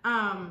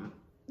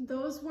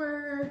those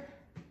were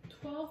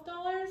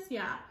 $12.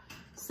 Yeah.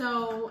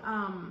 So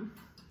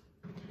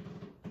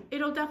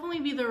it'll definitely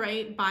be the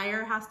right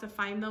buyer has to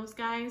find those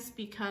guys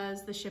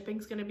because the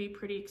shipping's gonna be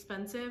pretty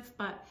expensive,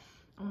 but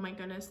oh my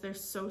goodness, they're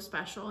so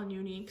special and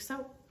unique.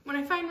 So when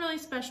I find really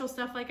special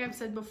stuff, like I've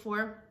said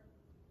before,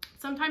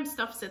 sometimes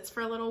stuff sits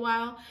for a little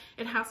while.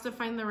 It has to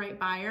find the right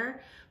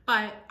buyer,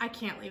 but I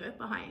can't leave it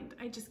behind.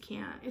 I just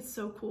can't. It's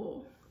so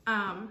cool.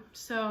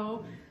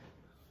 So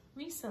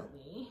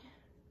recently,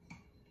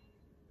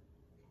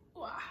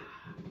 wow,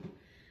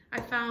 I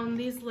found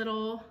these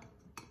little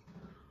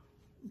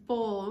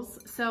bowls.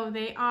 So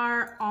they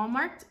are all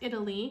marked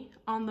Italy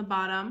on the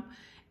bottom,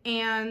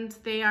 and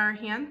they are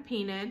hand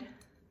painted.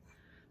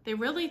 They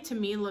really, to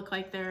me, look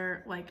like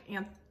they're like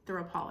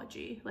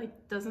anthropology.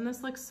 Like, doesn't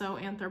this look so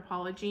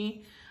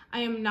anthropology? I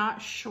am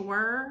not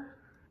sure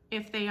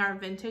if they are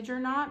vintage or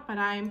not, but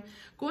I'm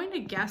going to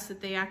guess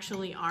that they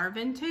actually are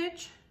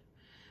vintage,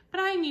 but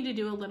I need to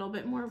do a little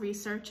bit more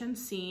research and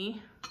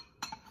see.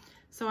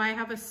 So I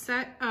have a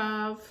set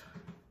of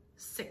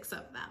 6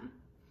 of them.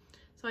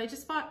 So I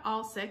just bought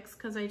all 6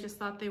 because I just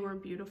thought they were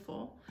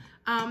beautiful.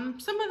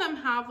 Some of them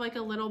have like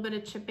a little bit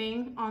of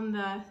chipping on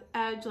the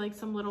edge, like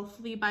some little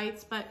flea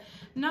bites, but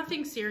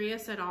nothing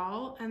serious at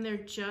all. And they're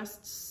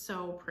just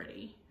so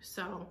pretty.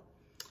 So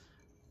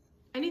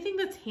anything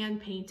that's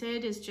hand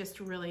painted is just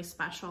really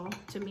special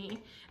to me.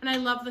 And I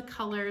love the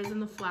colors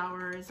and the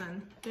flowers,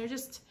 and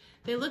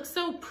they look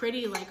so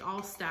pretty, like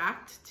all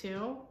stacked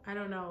too. I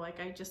don't know, like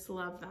I just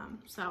love them.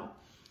 So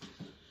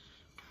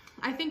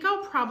I think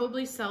I'll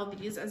probably sell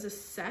these as a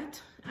set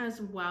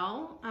as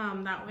well.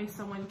 That way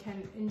someone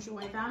can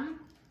enjoy them.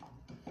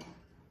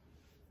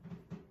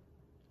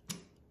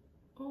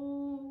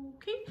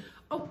 Okay.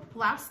 Oh,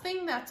 last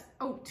thing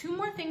oh, 2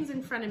 more things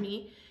in front of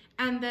me.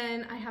 And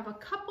then I have a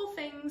couple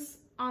things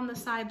on the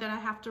side that I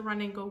have to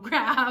run and go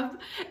grab,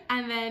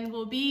 and then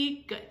we'll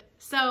be good.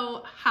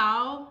 So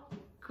how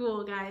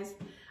cool, guys.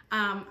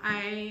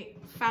 I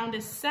found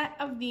a set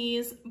of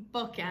these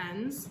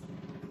bookends.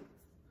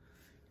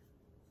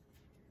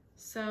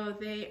 So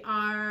they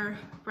are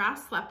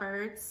brass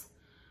leopards.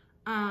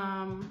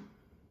 They're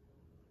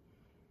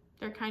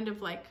kind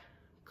of like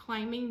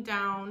climbing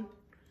down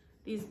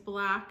these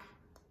black,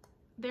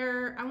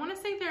 I wanna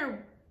say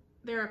they're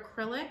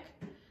acrylic.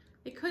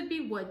 It could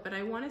be wood, but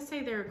I wanna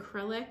say they're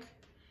acrylic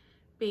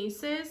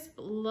bases.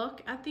 But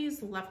look at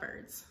these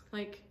leopards.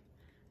 Like,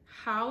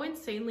 how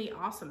insanely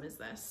awesome is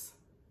this?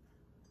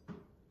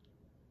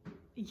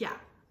 Yeah,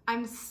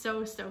 I'm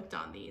so stoked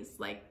on these.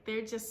 Like,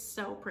 they're just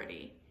so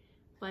pretty.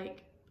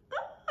 Like,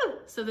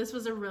 so this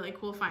was a really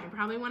cool find.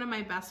 Probably one of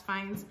my best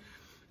finds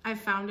I've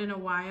found in a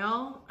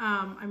while.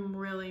 I'm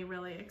really,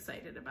 really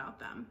excited about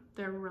them.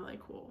 They're really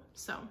cool.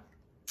 So,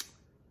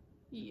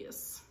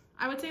 yes.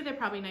 I would say they're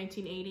probably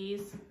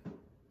 1980s,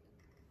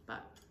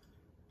 but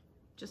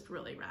just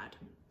really rad.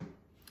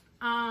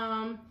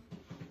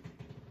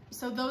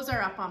 So those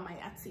are up on my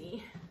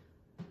Etsy,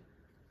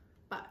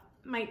 but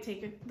might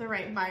take the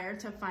right buyer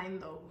to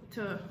find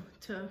those,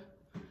 to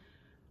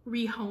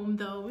rehome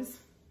those.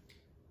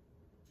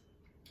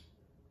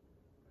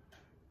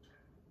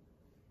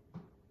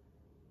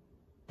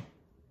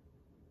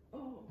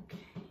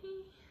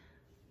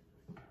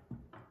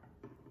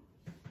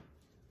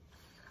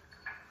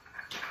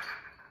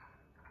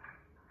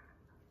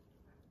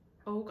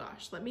 Oh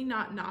gosh, let me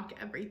not knock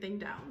everything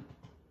down.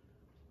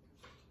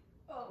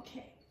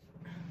 Okay.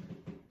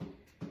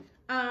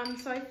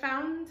 So I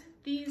found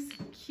these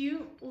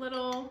cute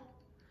little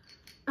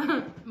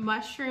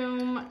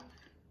mushroom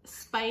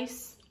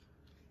spice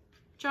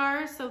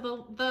jars.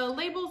 So the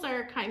labels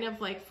are kind of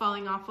like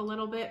falling off a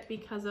little bit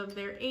because of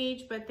their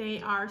age, but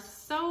they are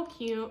so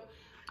cute.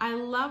 I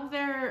love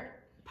their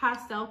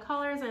pastel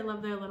colors. I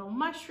love their little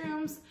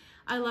mushrooms.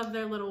 I love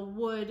their little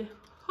wood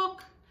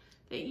hook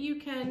that you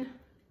can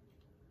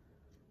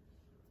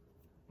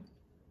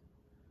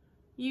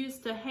use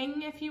to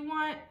hang if you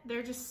want.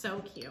 They're just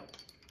so cute.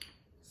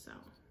 So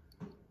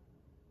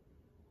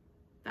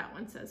that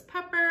one says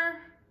pepper.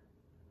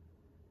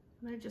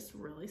 They're just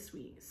really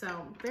sweet.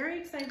 So very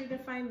excited to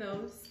find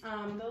those.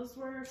 Those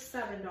were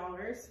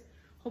 $7.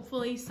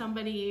 Hopefully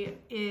somebody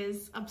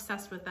is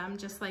obsessed with them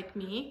just like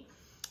me.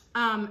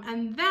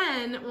 And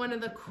then one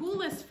of the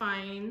coolest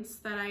finds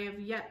that I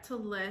have yet to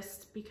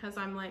list because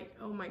I'm like,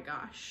 oh my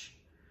gosh,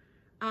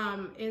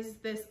 is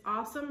this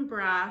awesome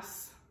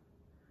brass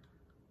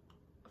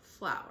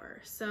flower.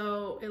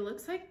 So it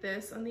looks like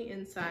this on the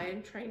inside.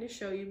 I'm trying to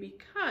show you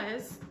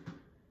because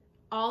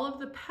all of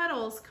the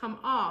petals come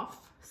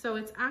off. So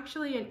it's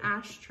actually an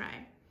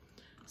ashtray.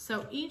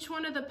 So each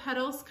one of the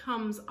petals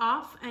comes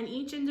off and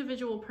each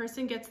individual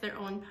person gets their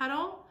own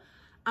petal.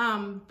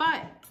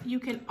 But you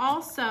can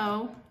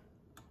also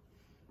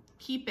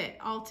keep it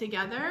all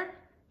together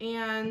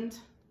and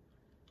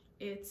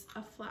it's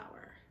a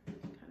flower.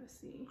 Kind of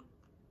see.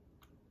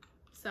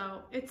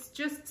 So it's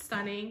just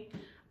stunning.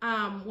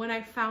 When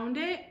I found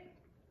it,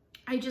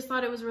 I just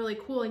thought it was really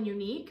cool and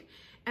unique.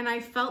 And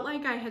I felt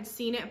like I had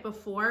seen it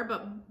before,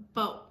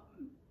 but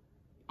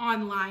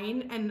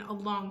online and a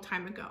long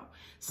time ago.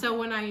 So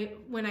when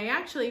I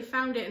actually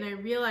found it and I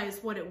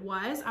realized what it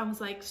was, I was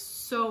like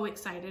so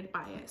excited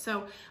by it.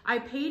 So I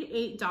paid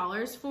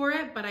 $8 for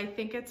it, but I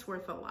think it's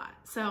worth a lot.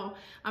 So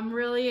I'm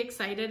really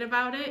excited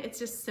about it. It's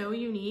just so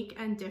unique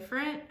and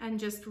different and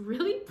just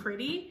really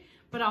pretty,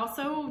 but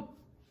also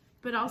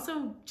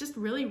just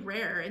really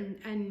rare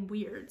and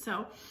weird.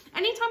 So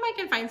anytime I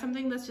can find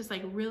something that's just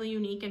like really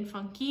unique and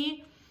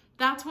funky,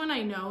 that's when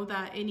I know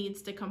that it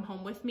needs to come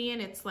home with me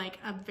and it's like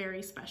a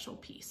very special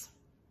piece.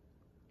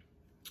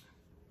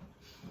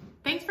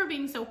 Thanks for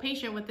being so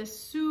patient with this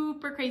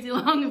super crazy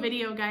long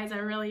video, guys. I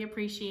really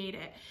appreciate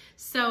it.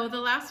 So the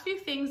last few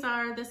things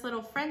are this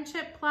little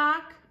friendship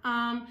plaque.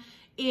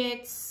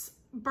 It's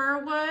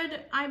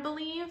burwood, I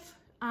believe.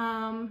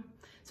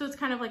 So it's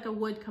kind of like a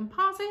wood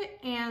composite,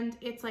 and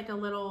it's like a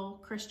little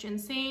Christian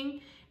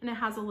saying, and it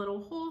has a little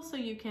hole so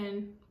you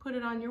can put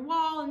it on your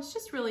wall, and it's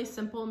just really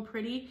simple and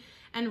pretty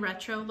and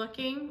retro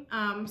looking.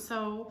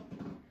 So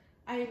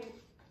I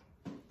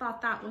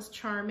thought that was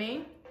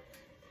charming.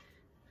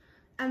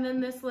 And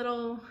then this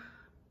little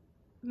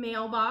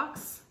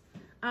mailbox,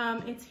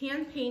 it's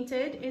hand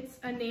painted, it's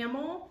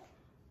enamel,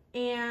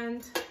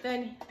 and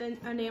then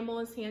enamel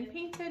is hand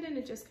painted, and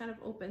it just kind of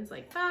opens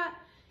like that.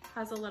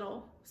 Has a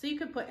little, so you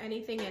could put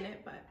anything in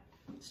it, but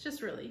it's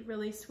just really,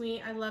 really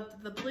sweet. I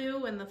loved the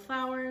blue and the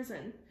flowers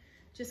and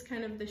just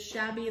kind of the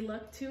shabby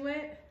look to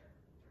it.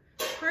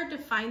 It's hard to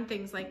find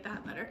things like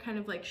that that are kind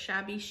of like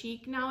shabby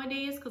chic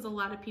nowadays, because a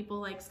lot of people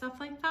like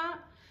stuff like that.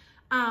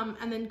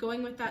 And then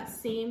going with that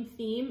same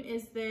theme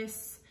is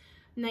this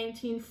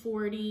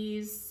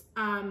 1940s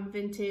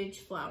vintage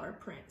flower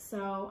print.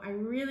 So I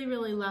really,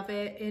 really love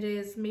it. It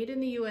is made in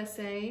the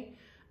USA.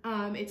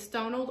 It's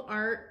Donald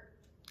Art.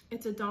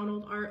 It's a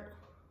Donald Art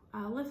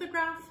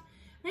lithograph.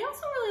 And I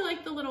also really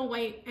like the little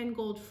white and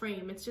gold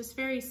frame. It's just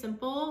very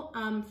simple,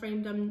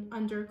 framed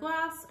under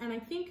glass. And I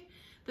think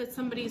that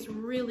somebody's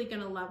really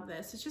gonna love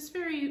this. It's just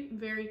very,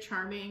 very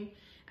charming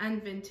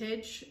and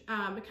vintage.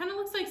 It kind of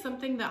looks like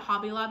something that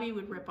Hobby Lobby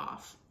would rip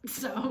off.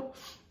 So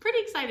pretty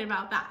excited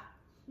about that.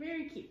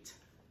 Very cute.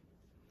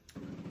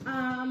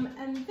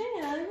 And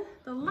then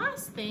the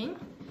last thing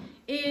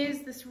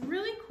is this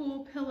really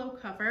cool pillow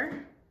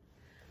cover.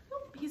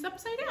 Oh, he's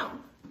upside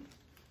down.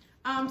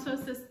 So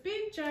it's this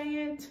big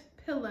giant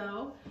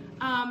pillow,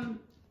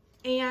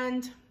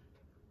 and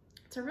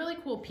it's a really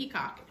cool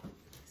peacock.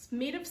 It's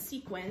made of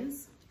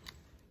sequins.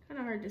 Kind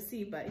of hard to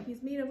see, but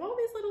he's made of all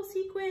these little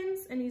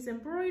sequins, and he's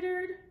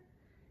embroidered,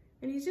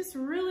 and he's just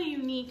really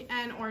unique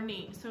and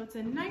ornate. So it's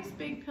a nice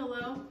big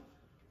pillow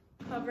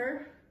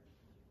cover,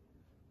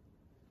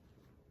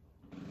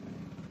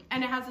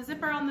 and it has a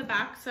zipper on the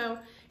back, so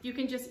you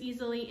can just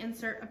easily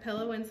insert a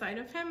pillow inside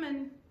of him,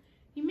 and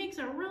he makes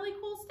a really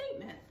cool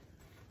statement.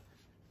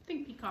 I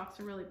think peacocks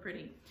are really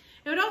pretty.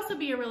 It would also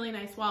be a really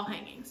nice wall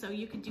hanging, so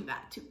you could do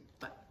that too.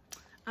 But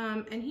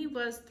and he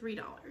was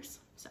 $3,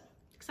 so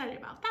excited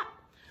about that.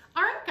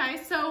 All right,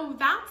 guys, so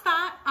that's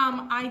that.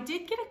 I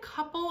did get a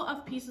couple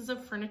of pieces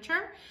of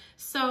furniture,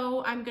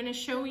 so I'm gonna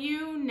show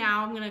you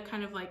now. I'm gonna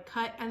kind of like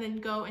cut and then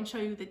go and show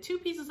you the 2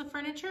 pieces of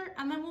furniture,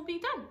 and then we'll be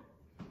done.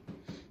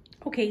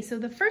 Okay, so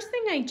the first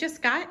thing I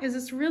just got is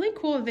this really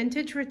cool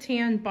vintage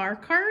rattan bar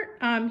cart.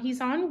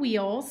 He's on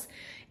wheels,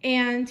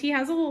 and he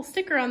has a little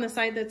sticker on the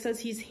side that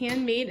says he's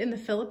handmade in the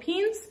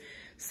Philippines.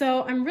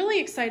 So I'm really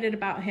excited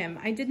about him.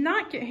 I did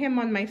not get him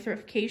on my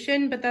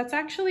Thriftcation, but that's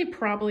actually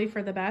probably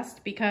for the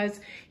best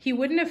because he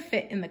wouldn't have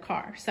fit in the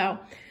car. So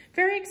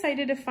very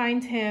excited to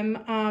find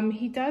him.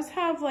 He does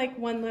have like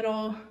one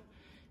little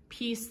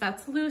piece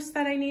that's loose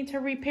that I need to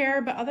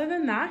repair, but other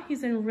than that,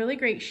 he's in really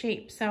great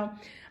shape. So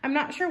I'm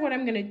not sure what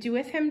I'm gonna do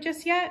with him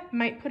just yet.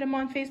 Might put him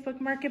on Facebook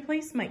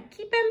Marketplace, might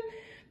keep him.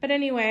 But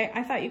anyway,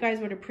 I thought you guys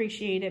would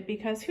appreciate it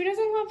because who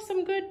doesn't love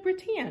some good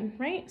rattan,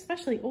 right?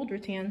 Especially old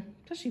rattan,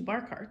 especially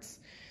bar carts.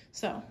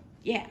 So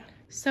yeah.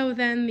 So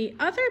then the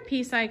other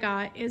piece I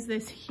got is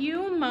this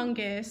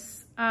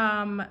humongous,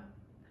 I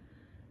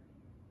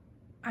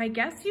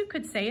guess you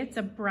could say it's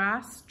a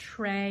brass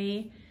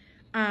tray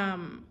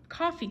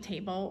coffee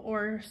table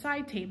or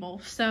side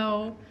table.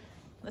 So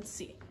let's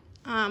see.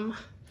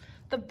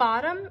 The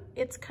bottom,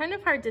 it's kind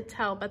of hard to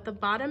tell, but the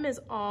bottom is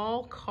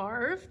all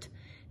carved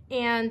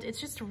and it's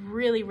just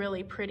really,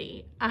 really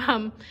pretty.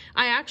 I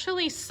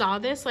actually saw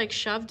this like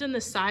shoved in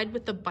the side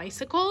with the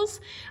bicycles.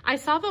 I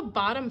saw the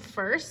bottom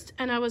first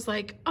and I was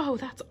like, oh,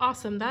 that's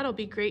awesome. That'll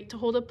be great to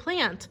hold a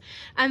plant.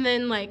 And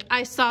then like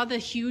I saw the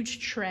huge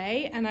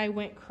tray and I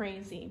went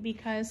crazy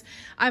because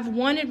I've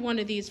wanted one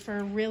of these for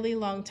a really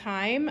long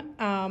time.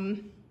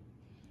 And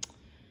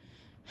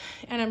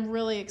I'm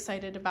really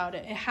excited about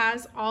it. It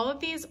has all of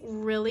these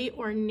really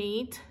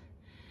ornate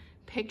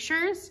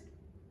pictures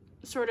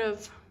sort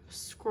of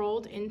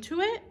scrolled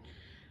into it.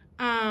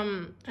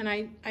 And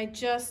I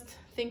just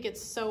think it's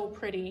so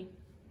pretty.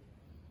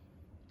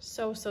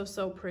 So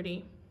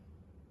pretty.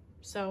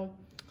 So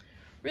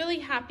really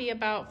happy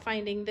about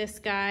finding this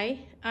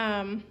guy.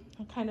 I'll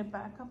kind of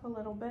back up a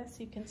little bit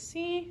so you can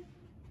see.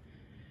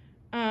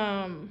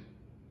 It's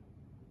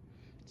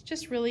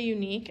just really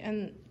unique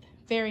and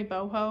very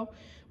boho,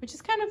 which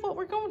is kind of what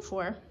we're going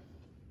for.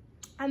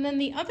 And then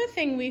the other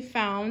thing we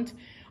found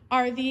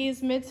are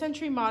these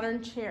mid-century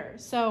modern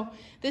chairs. So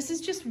this is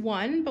just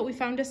one, but we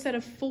found a set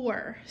of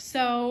 4.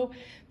 So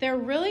they're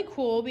really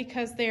cool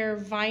because they're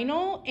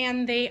vinyl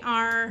and they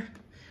are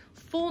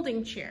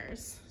folding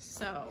chairs.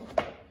 So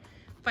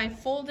if I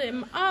fold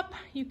him up,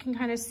 you can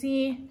kind of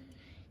see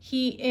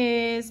he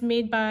is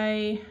made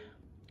by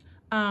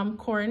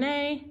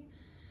Coronet,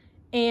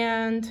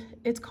 and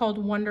it's called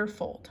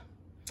Wonderfold.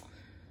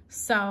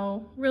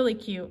 So really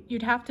cute.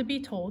 You'd have to be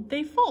told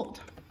they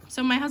fold.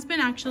 So my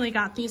husband actually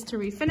got these to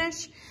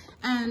refinish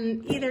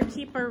and either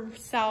keep or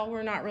sell.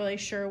 We're not really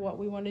sure what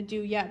we want to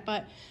do yet,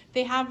 but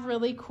they have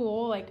really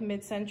cool like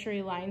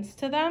mid-century lines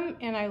to them,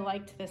 and I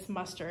liked this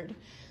mustard.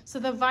 So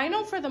the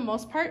vinyl for the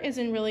most part is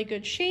in really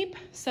good shape,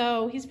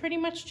 so he's pretty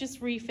much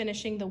just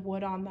refinishing the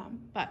wood on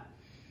them. But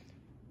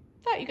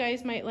thought you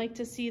guys might like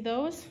to see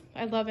those.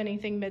 I love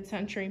anything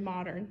mid-century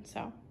modern,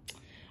 so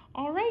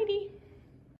alrighty.